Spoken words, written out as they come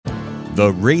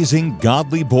The Raising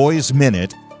Godly Boys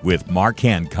Minute with Mark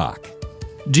Hancock.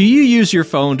 Do you use your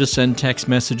phone to send text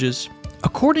messages?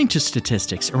 According to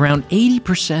statistics, around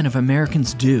 80% of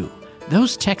Americans do.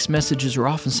 Those text messages are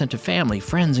often sent to family,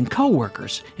 friends, and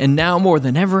coworkers. And now more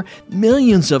than ever,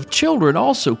 millions of children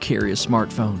also carry a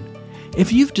smartphone.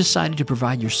 If you've decided to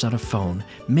provide your son a phone,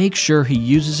 make sure he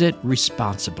uses it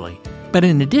responsibly. But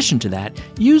in addition to that,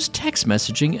 use text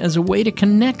messaging as a way to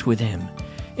connect with him.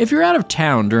 If you're out of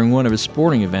town during one of his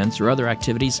sporting events or other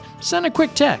activities, send a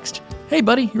quick text. Hey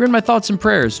buddy, you're in my thoughts and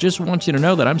prayers. Just want you to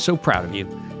know that I'm so proud of you.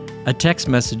 A text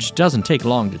message doesn't take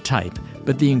long to type,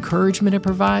 but the encouragement it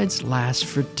provides lasts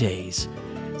for days.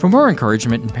 For more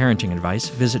encouragement and parenting advice,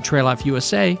 visit Trail Life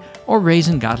USA or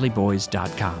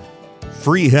RaisingGodlyBoys.com.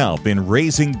 Free help in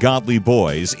raising godly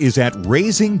boys is at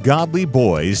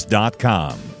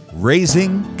RaisingGodlyBoys.com.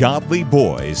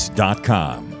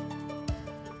 RaisingGodlyBoys.com.